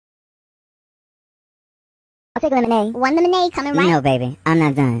I'll take a lemonade. One lemonade coming right. No, baby, I'm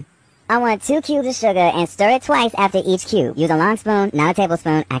not done. I want 2 cubes of sugar and stir it twice after each cube. Use a long spoon, not a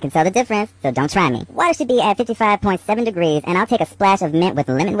tablespoon. I can tell the difference, so don't try me. Water should be at 55.7 degrees, and I'll take a splash of mint with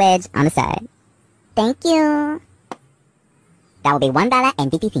lemon wedge on the side. Thank you. That will be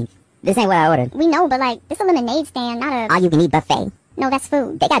 $1.50. This ain't what I ordered. We know, but like, this a lemonade stand, not a... All-you-can-eat buffet. No, that's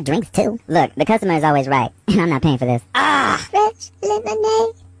food. They got drinks, too. Look, the customer is always right, and I'm not paying for this. Fresh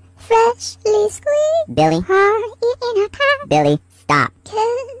lemonade, freshly squeezed. Billy? Heart in a pie. Billy, stop.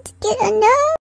 Can't get enough.